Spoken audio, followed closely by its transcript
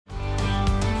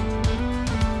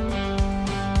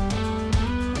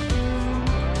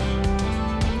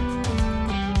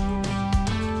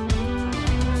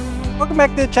Welcome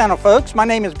back to the channel, folks. My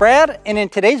name is Brad, and in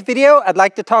today's video, I'd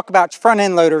like to talk about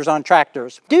front-end loaders on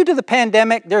tractors. Due to the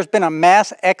pandemic, there's been a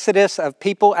mass exodus of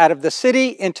people out of the city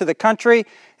into the country.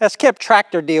 That's kept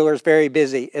tractor dealers very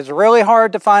busy. It's really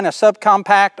hard to find a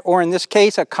subcompact, or in this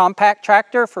case, a compact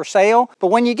tractor for sale. But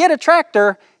when you get a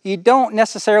tractor, you don't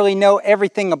necessarily know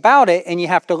everything about it, and you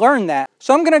have to learn that.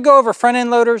 So I'm gonna go over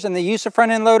front-end loaders and the use of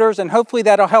front-end loaders, and hopefully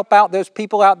that'll help out those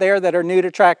people out there that are new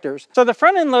to tractors. So the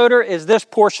front-end loader is this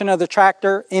portion of the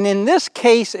tractor, and in this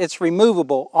case, it's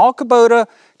removable. All Kubota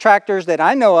tractors that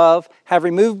I know of have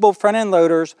removable front-end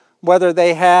loaders, whether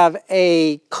they have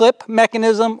a clip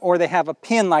mechanism or they have a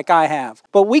pin like I have.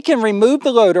 But we can remove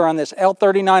the loader on this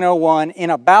L3901 in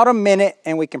about a minute,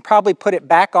 and we can probably put it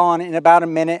back on in about a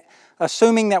minute,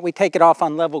 assuming that we take it off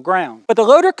on level ground. But the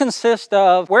loader consists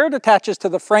of where it attaches to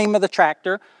the frame of the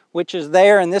tractor, which is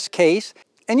there in this case.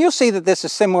 And you'll see that this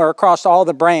is similar across all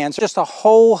the brands. Just a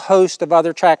whole host of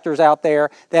other tractors out there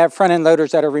that have front end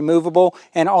loaders that are removable.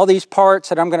 And all these parts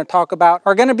that I'm going to talk about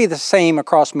are going to be the same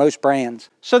across most brands.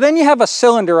 So then you have a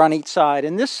cylinder on each side.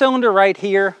 And this cylinder right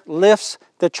here lifts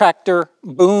the tractor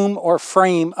boom or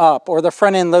frame up, or the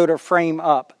front end loader frame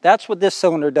up. That's what this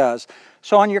cylinder does.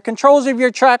 So on your controls of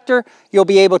your tractor, you'll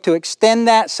be able to extend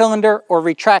that cylinder or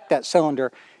retract that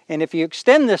cylinder. And if you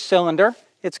extend this cylinder,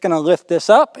 it's going to lift this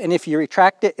up, and if you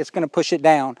retract it, it's going to push it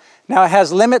down. Now it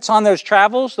has limits on those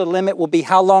travels. The limit will be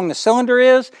how long the cylinder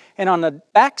is, and on the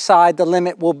back side, the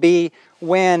limit will be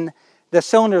when the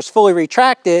cylinder is fully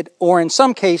retracted, or in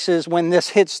some cases, when this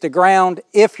hits the ground,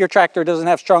 if your tractor doesn't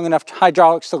have strong enough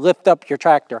hydraulics to lift up your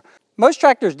tractor. Most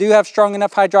tractors do have strong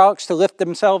enough hydraulics to lift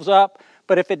themselves up,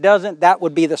 but if it doesn't, that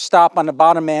would be the stop on the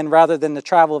bottom end rather than the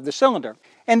travel of the cylinder.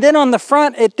 And then on the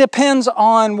front, it depends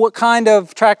on what kind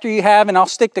of tractor you have, and I'll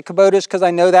stick to Kubotas because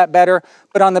I know that better.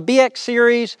 But on the BX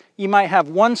series, you might have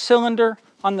one cylinder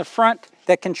on the front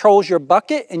that controls your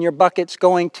bucket, and your bucket's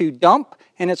going to dump,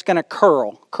 and it's going to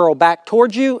curl back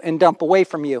towards you and dump away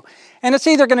from you. And it's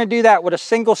either going to do that with a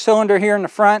single cylinder here in the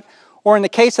front, or in the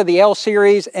case of the L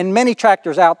series and many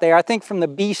tractors out there, I think from the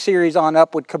B series on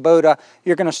up with Kubota,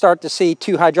 you're going to start to see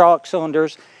two hydraulic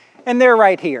cylinders, and they're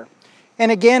right here.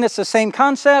 And again, it's the same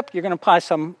concept. You're going to apply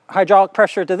some hydraulic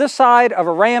pressure to this side of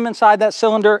a ram inside that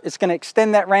cylinder. It's going to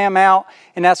extend that ram out,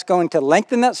 and that's going to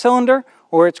lengthen that cylinder,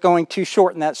 or it's going to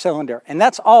shorten that cylinder. And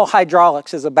that's all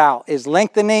hydraulics is about, is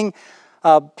lengthening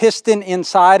a piston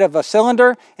inside of a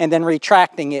cylinder and then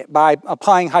retracting it by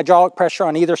applying hydraulic pressure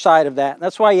on either side of that.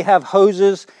 That's why you have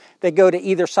hoses that go to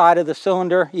either side of the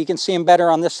cylinder. You can see them better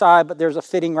on this side, but there's a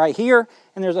fitting right here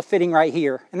and there's a fitting right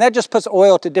here. And that just puts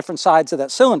oil to different sides of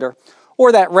that cylinder,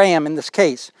 or that ram in this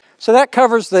case. So that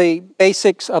covers the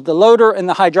basics of the loader and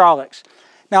the hydraulics.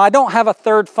 Now I don't have a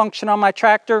third function on my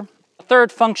tractor. A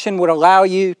third function would allow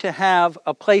you to have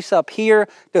a place up here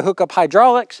to hook up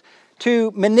hydraulics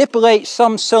to manipulate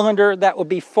some cylinder that would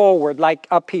be forward, like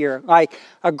up here, like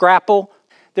a grapple.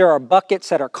 There are buckets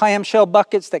that are clamshell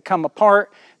buckets that come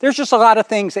apart. There's just a lot of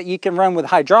things that you can run with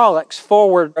hydraulics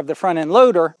forward of the front end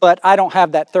loader, but I don't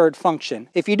have that third function.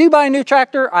 If you do buy a new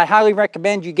tractor, I highly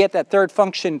recommend you get that third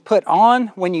function put on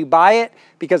when you buy it,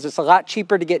 because it's a lot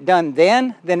cheaper to get done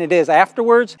then than it is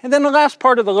afterwards. And then the last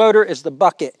part of the loader is the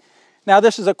bucket. Now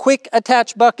this is a quick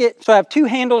attach bucket, so I have two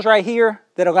handles right here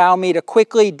that allow me to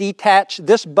quickly detach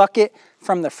this bucket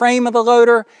from the frame of the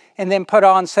loader and then put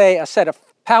on, say, a set of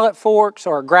pallet forks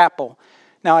or a grapple.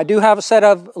 Now I do have a set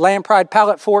of Land Pride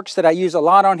pallet forks that I use a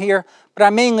lot on here, but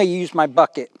I mainly use my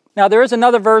bucket. Now there is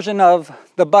another version of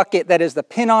the bucket that is the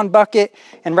pin-on bucket,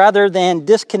 and rather than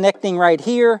disconnecting right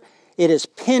here, it is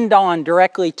pinned on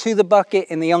directly to the bucket,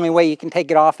 and the only way you can take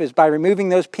it off is by removing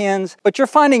those pins. But you're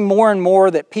finding more and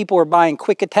more that people are buying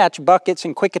quick attach buckets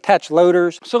and quick attach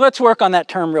loaders. So let's work on that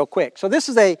term real quick. So this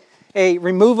is a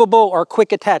removable or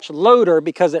quick attach loader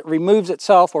because it removes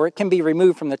itself, or it can be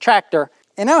removed from the tractor.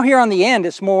 And now here on the end,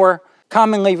 it's more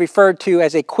commonly referred to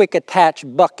as a quick attach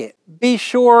bucket. Be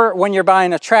sure when you're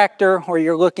buying a tractor or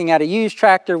you're looking at a used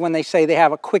tractor, when they say they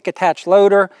have a quick attach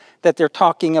loader, that they're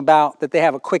talking about that they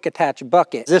have a quick attach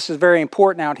bucket. This is very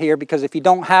important out here, because if you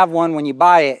don't have one when you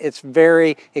buy it, it's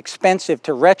very expensive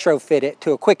to retrofit it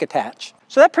to a quick attach.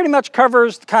 So that pretty much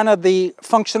covers kind of the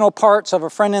functional parts of a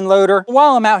front end loader.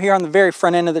 While I'm out here on the very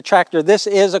front end of the tractor, this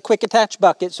is a quick attach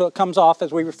bucket, so it comes off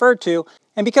as we referred to.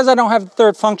 And because I don't have the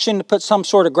third function to put some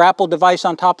sort of grapple device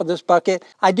on top of this bucket,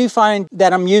 I do find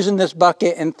that I'm using this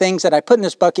bucket and things that I put in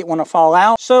this bucket want to fall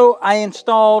out. So I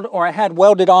installed, or I had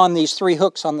welded on, these 3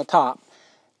 hooks on the top.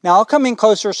 Now I'll come in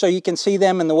closer so you can see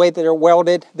them in the way that they're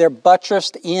welded. They're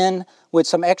buttressed in with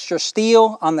some extra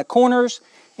steel on the corners,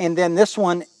 and then this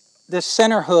one this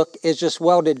center hook is just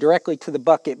welded directly to the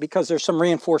bucket because there's some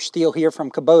reinforced steel here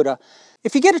from Kubota.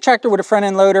 If you get a tractor with a front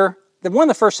end loader, then one of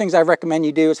the first things I recommend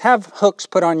you do is have hooks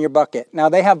put on your bucket. Now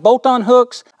they have bolt-on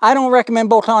hooks. I don't recommend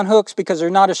bolt-on hooks because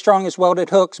they're not as strong as welded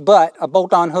hooks, but a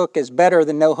bolt-on hook is better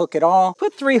than no hook at all.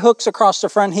 Put 3 hooks across the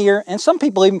front here, and some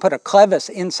people even put a clevis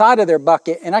inside of their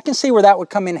bucket, and I can see where that would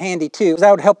come in handy too.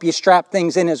 That would help you strap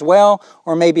things in as well,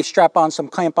 or maybe strap on some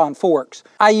clamp-on forks.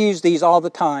 I use these all the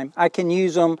time. I can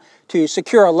use them to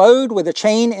secure a load with a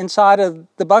chain inside of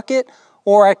the bucket,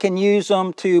 or I can use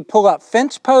them to pull up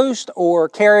fence posts or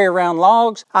carry around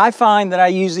logs. I find that I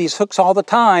use these hooks all the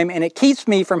time, and it keeps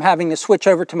me from having to switch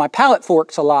over to my pallet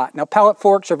forks a lot. Now, pallet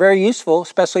forks are very useful,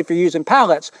 especially if you're using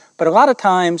pallets, but a lot of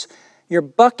times your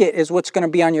bucket is what's going to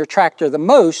be on your tractor the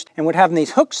most, and with having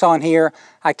these hooks on here,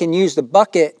 I can use the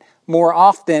bucket more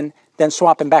often than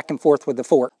swapping back and forth with the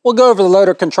fork. We'll go over the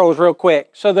loader controls real quick.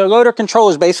 So the loader control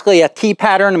is basically a T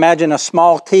pattern. Imagine a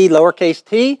small t, lowercase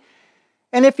t.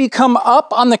 And if you come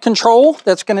up on the control,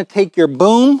 that's going to take your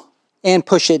boom and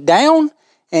push it down.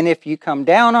 And if you come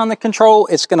down on the control,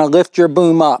 it's going to lift your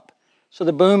boom up. So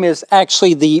the boom is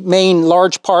actually the main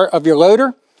large part of your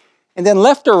loader. And then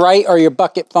left or right are your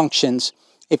bucket functions.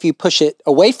 If you push it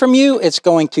away from you, it's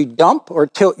going to dump or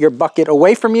tilt your bucket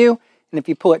away from you. And if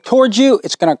you pull it towards you,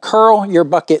 it's going to curl your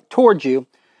bucket towards you.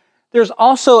 There's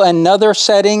also another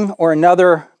setting or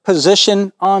another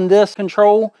position on this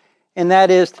control, and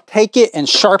that is to take it and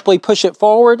sharply push it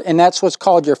forward, and that's what's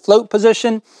called your float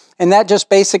position. And that just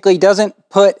basically doesn't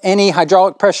put any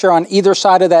hydraulic pressure on either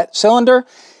side of that cylinder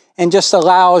and just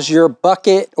allows your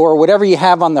bucket or whatever you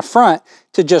have on the front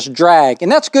to just drag.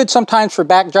 And that's good sometimes for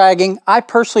back dragging. I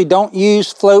personally don't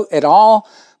use float at all,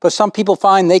 but some people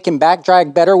find they can back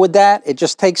drag better with that. It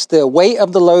just takes the weight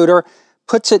of the loader,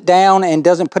 puts it down, and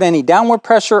doesn't put any downward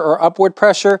pressure or upward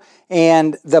pressure,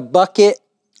 and the bucket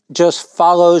just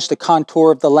follows the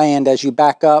contour of the land as you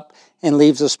back up and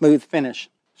leaves a smooth finish.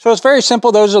 So it's very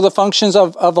simple. Those are the functions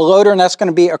of a loader, and that's going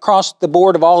to be across the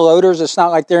board of all loaders. It's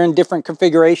not like they're in different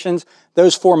configurations.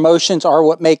 Those 4 motions are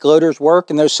what make loaders work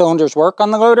and those cylinders work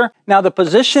on the loader. Now the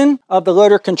position of the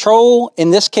loader control,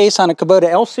 in this case on a Kubota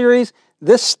L series,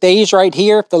 this stays right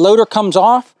here. If the loader comes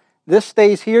off, this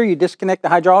stays here. You disconnect the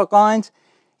hydraulic lines,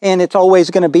 and it's always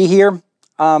going to be here.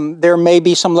 There may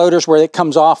be some loaders where it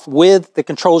comes off with, the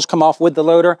controls come off with the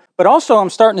loader. But also I'm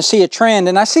starting to see a trend,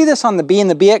 and I see this on the B and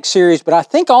the BX series, but I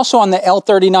think also on the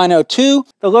L3902,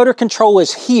 the loader control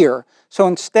is here. So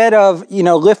instead of,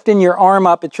 lifting your arm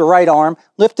up, it's your right arm,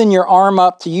 lifting your arm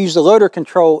up to use the loader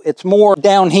control, it's more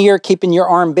down here, keeping your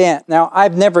arm bent. Now,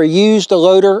 I've never used a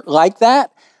loader like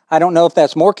that. I don't know if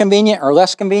that's more convenient or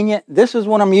less convenient. This is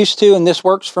what I'm used to, and this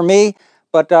works for me.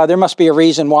 But there must be a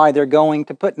reason why they're going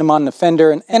to putting them on the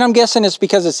fender. And I'm guessing it's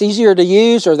because it's easier to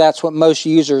use, or that's what most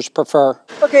users prefer.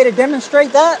 Okay, to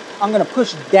demonstrate that, I'm going to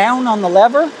push down on the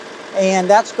lever, and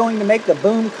that's going to make the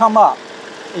boom come up.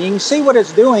 And you can see what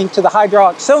it's doing to the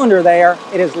hydraulic cylinder there.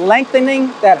 It is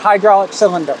lengthening that hydraulic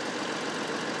cylinder.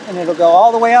 And it'll go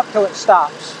all the way up till it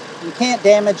stops. You can't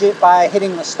damage it by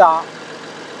hitting the stop.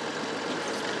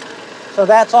 So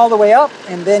that's all the way up,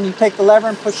 and then you take the lever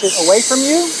and push it away from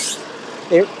you.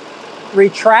 It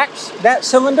retracts that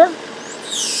cylinder.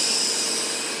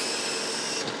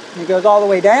 And it goes all the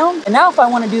way down. And now if I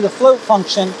want to do the float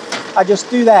function, I just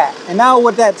do that. And now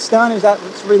what that's done is that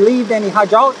it's relieved any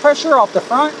hydraulic pressure off the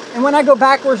front. And when I go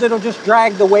backwards, it'll just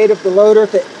drag the weight of the loader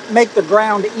to make the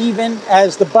ground even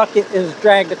as the bucket is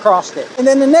dragged across it. And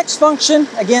then the next function,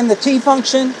 again, the T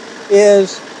function,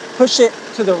 is push it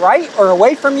to the right or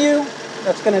away from you.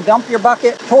 That's going to dump your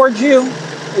bucket. Towards you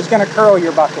is going to curl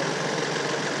your bucket.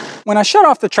 When I shut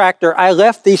off the tractor, I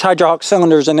left these hydraulic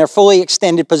cylinders in their fully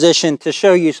extended position to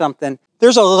show you something.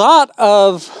 There's a lot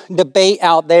of debate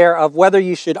out there of whether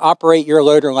you should operate your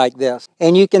loader like this.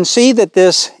 And you can see that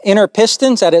this inner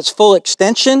piston's at its full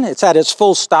extension, it's at its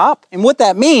full stop. And what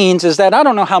that means is that I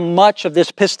don't know how much of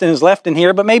this piston is left in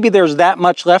here, but maybe there's that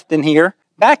much left in here.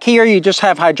 Back here, you just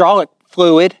have hydraulic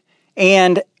fluid,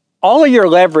 and all of your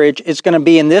leverage is going to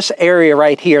be in this area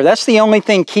right here. That's the only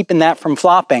thing keeping that from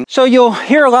flopping. So you'll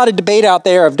hear a lot of debate out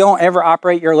there of don't ever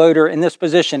operate your loader in this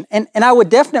position. And I would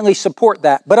definitely support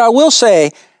that. But I will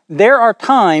say there are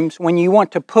times when you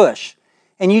want to push.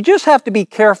 And you just have to be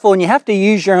careful and you have to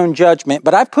use your own judgment.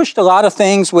 But I've pushed a lot of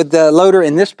things with the loader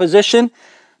in this position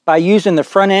by using the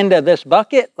front end of this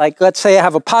bucket. Like let's say I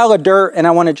have a pile of dirt and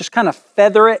I want to just kind of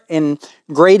feather it and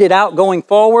grade it out going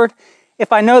forward.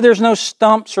 If I know there's no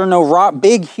stumps or no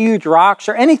big, huge rocks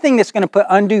or anything that's going to put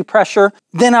undue pressure,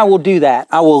 then I will do that.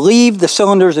 I will leave the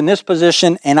cylinders in this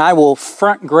position and I will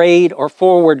front grade or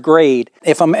forward grade.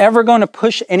 If I'm ever going to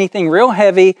push anything real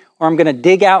heavy, or I'm going to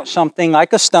dig out something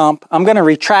like a stump, I'm going to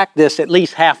retract this at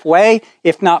least halfway,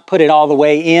 if not put it all the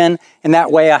way in, and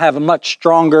that way I have a much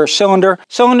stronger cylinder.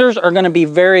 Cylinders are going to be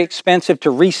very expensive to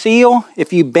reseal.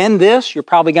 If you bend this, you're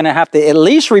probably going to have to at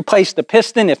least replace the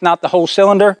piston, if not the whole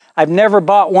cylinder. I've never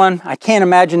bought one. I can't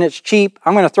imagine it's cheap.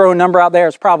 I'm going to throw a number out there.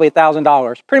 It's probably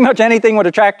 $1,000. Pretty much anything with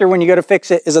a tractor when you go to fix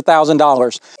it is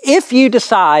 $1,000. If you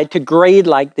decide to grade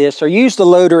like this or use the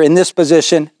loader in this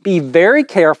position, be very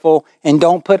careful and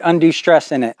don't put undue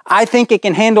stress in it. I think it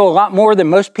can handle a lot more than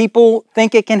most people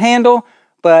think it can handle,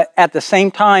 but at the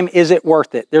same time, is it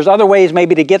worth it? There's other ways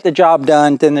maybe to get the job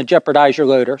done than to jeopardize your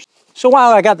loader. So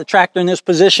while I got the tractor in this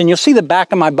position, you'll see the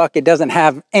back of my bucket doesn't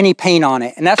have any paint on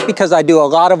it, and that's because I do a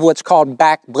lot of what's called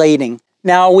back blading.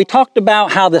 Now, we talked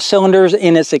about how the cylinder's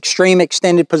in its extreme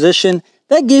extended position.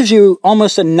 That gives you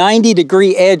almost a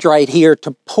 90-degree edge right here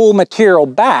to pull material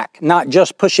back, not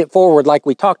just push it forward like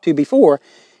we talked to before.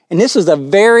 And this is a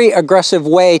very aggressive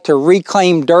way to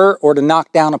reclaim dirt or to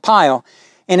knock down a pile.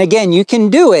 And again, you can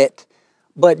do it,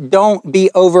 but don't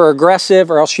be over aggressive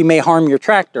or else you may harm your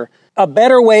tractor. A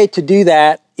better way to do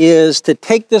that is to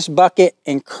take this bucket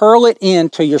and curl it in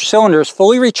till your cylinder is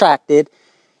fully retracted,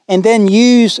 and then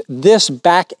use this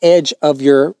back edge of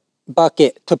your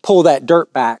bucket to pull that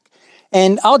dirt back.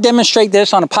 And I'll demonstrate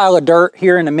this on a pile of dirt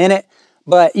here in a minute,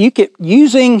 but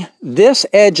using this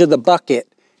edge of the bucket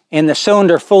and the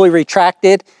cylinder fully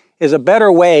retracted is a better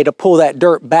way to pull that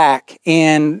dirt back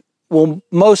and will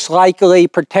most likely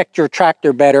protect your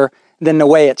tractor better than the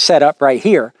way it's set up right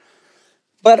here.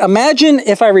 But imagine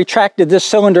if I retracted this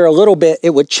cylinder a little bit, it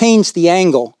would change the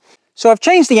angle. So I've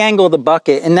changed the angle of the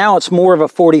bucket, and now it's more of a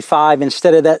 45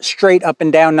 instead of that straight up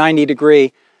and down 90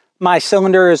 degree. My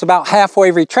cylinder is about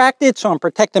halfway retracted, so I'm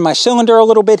protecting my cylinder a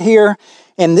little bit here.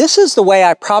 And this is the way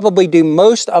I probably do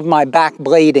most of my back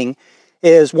blading,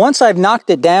 is once I've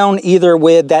knocked it down either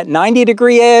with that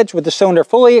 90-degree edge with the cylinder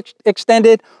fully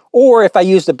extended, or if I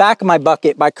use the back of my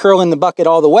bucket by curling the bucket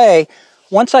all the way,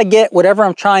 once I get whatever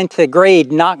I'm trying to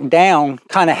grade knocked down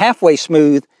kind of halfway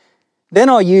smooth, then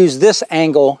I'll use this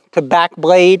angle to back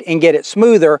blade and get it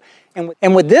smoother.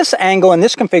 And with this angle and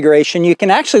this configuration, you can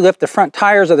actually lift the front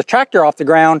tires of the tractor off the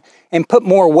ground and put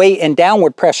more weight and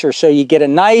downward pressure so you get a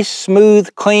nice,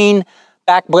 smooth, clean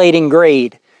back blading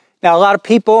grade. Now, a lot of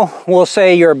people will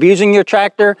say you're abusing your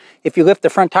tractor if you lift the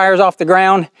front tires off the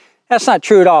ground. That's not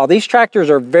true at all. These tractors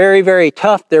are very, very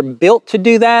tough. They're built to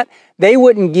do that. They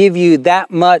wouldn't give you that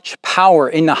much power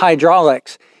in the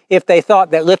hydraulics if they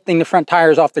thought that lifting the front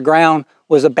tires off the ground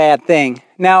was a bad thing.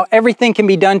 Now, everything can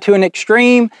be done to an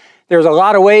extreme. There's a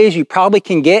lot of ways you probably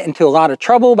can get into a lot of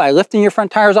trouble by lifting your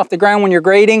front tires off the ground when you're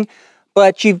grading,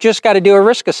 but you've just got to do a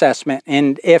risk assessment.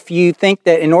 And if you think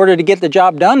that in order to get the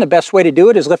job done, the best way to do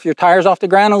it is lift your tires off the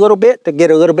ground a little bit to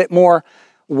get a little bit more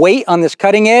weight on this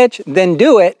cutting edge, then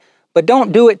do it, but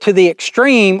don't do it to the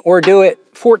extreme or do it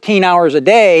 14 hours a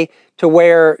day to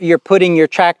where you're putting your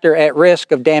tractor at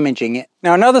risk of damaging it.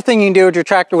 Now, another thing you can do with your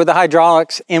tractor with the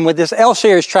hydraulics, and with this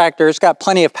L-Series tractor, it's got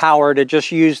plenty of power to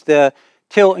just use the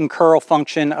tilt and curl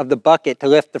function of the bucket to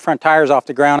lift the front tires off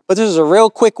the ground. But this is a real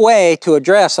quick way to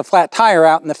address a flat tire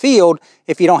out in the field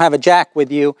if you don't have a jack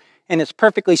with you, and it's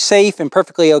perfectly safe and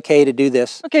perfectly okay to do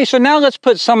this. Okay, so now let's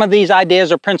put some of these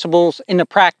ideas or principles into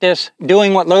practice,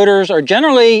 doing what loaders are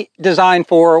generally designed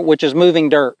for, which is moving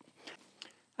dirt.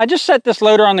 I just set this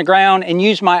loader on the ground and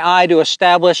used my eye to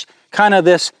establish kind of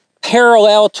this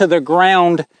parallel to the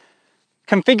ground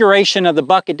configuration of the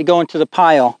bucket to go into the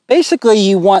pile. Basically,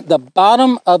 you want the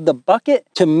bottom of the bucket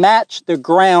to match the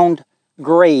ground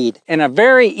grade. And a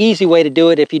very easy way to do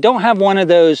it, if you don't have one of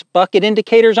those bucket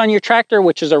indicators on your tractor,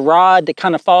 which is a rod that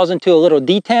kind of falls into a little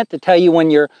detent to tell you when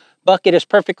your bucket is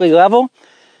perfectly level,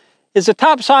 is the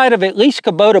top side of at least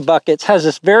Kubota buckets has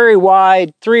this very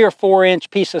wide 3 or 4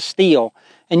 inch piece of steel.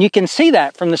 And you can see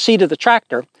that from the seat of the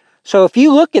tractor. So if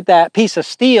you look at that piece of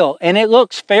steel and it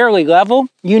looks fairly level,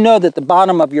 you know that the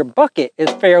bottom of your bucket is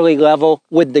fairly level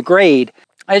with the grade.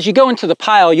 As you go into the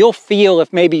pile, you'll feel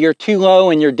if maybe you're too low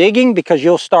and you're digging, because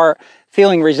you'll start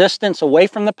feeling resistance away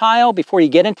from the pile before you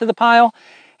get into the pile.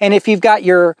 And if you've got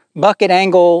your bucket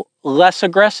angle less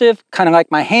aggressive, kind of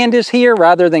like my hand is here,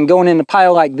 rather than going in the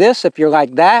pile like this, if you're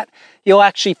like that, you'll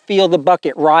actually feel the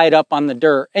bucket ride up on the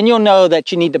dirt. And you'll know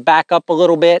that you need to back up a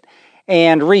little bit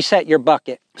and reset your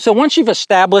bucket. So once you've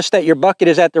established that your bucket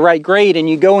is at the right grade and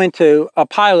you go into a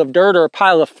pile of dirt or a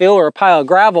pile of fill or a pile of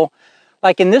gravel,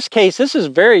 like in this case, this is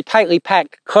very tightly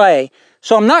packed clay.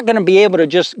 So I'm not going to be able to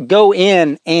just go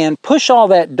in and push all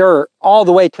that dirt all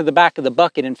the way to the back of the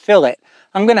bucket and fill it.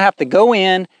 I'm going to have to go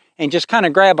in and just kind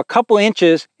of grab a couple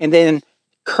inches and then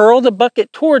curl the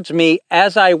bucket towards me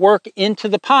as I work into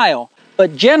the pile.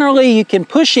 But generally you can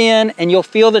push in and you'll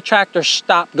feel the tractor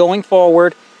stop going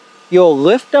forward. You'll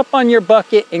lift up on your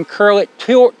bucket and curl it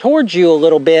towards you a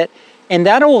little bit, and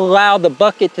that'll allow the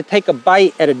bucket to take a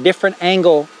bite at a different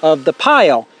angle of the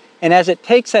pile. And as it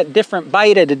takes that different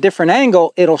bite at a different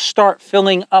angle, it'll start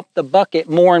filling up the bucket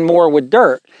more and more with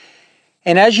dirt.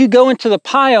 And as you go into the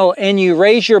pile and you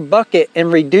raise your bucket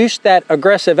and reduce that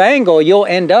aggressive angle, you'll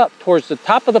end up towards the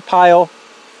top of the pile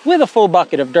with a full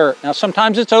bucket of dirt. Now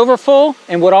sometimes it's over full,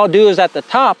 and what I'll do is at the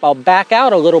top, I'll back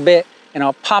out a little bit and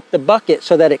I'll pop the bucket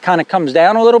so that it kind of comes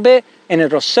down a little bit and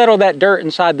it'll settle that dirt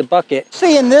inside the bucket.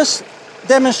 See, in this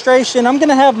demonstration, I'm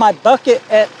gonna have my bucket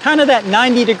at kind of that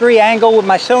 90-degree angle with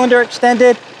my cylinder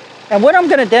extended. And what I'm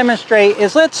gonna demonstrate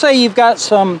is, let's say you've got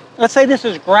some, let's say this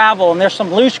is gravel and there's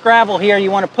some loose gravel here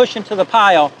you wanna push into the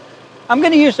pile. I'm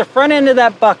gonna use the front end of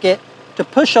that bucket to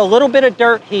push a little bit of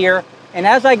dirt here, and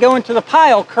as I go into the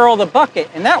pile, curl the bucket.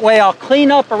 And that way I'll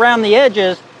clean up around the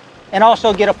edges and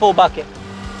also get a full bucket.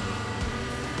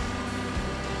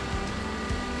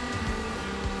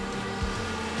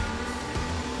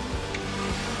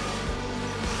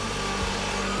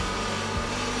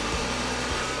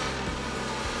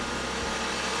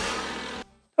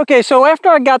 Okay, so after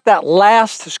I got that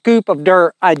last scoop of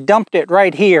dirt, I dumped it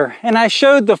right here, and I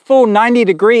showed the full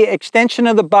 90-degree extension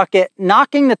of the bucket,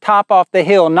 knocking the top off the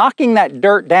hill, knocking that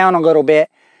dirt down a little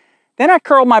bit. Then I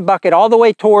curled my bucket all the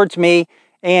way towards me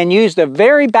and used the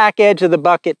very back edge of the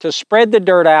bucket to spread the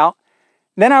dirt out.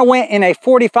 Then I went in a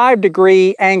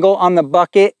 45-degree angle on the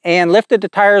bucket and lifted the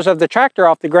tires of the tractor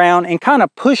off the ground and kind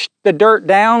of pushed the dirt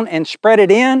down and spread it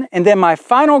in. And then my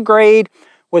final grade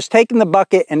was taking the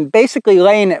bucket and basically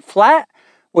laying it flat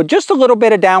with just a little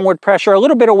bit of downward pressure, a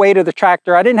little bit of weight of the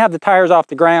tractor. I didn't have the tires off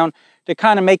the ground to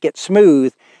kind of make it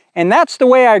smooth. And that's the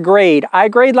way I grade. I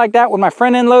grade like that with my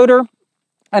front end loader,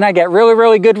 and I get really,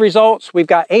 really good results. We've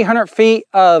got 800 feet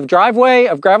of driveway,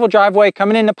 of gravel driveway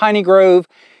coming into Piney Grove.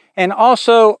 And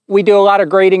also we do a lot of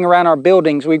grading around our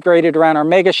buildings. We've graded around our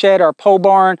mega shed, our pole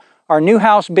barn, our new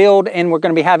house build, and we're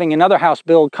gonna be having another house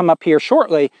build come up here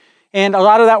shortly. And a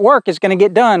lot of that work is going to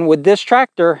get done with this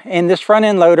tractor and this front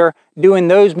end loader doing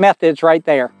those methods right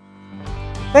there.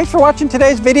 Thanks for watching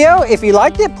today's video. If you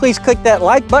liked it, please click that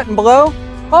like button below.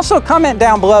 Also comment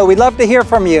down below. We'd love to hear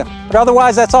from you. But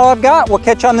otherwise, that's all I've got. We'll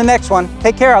catch you on the next one.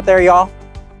 Take care out there, y'all.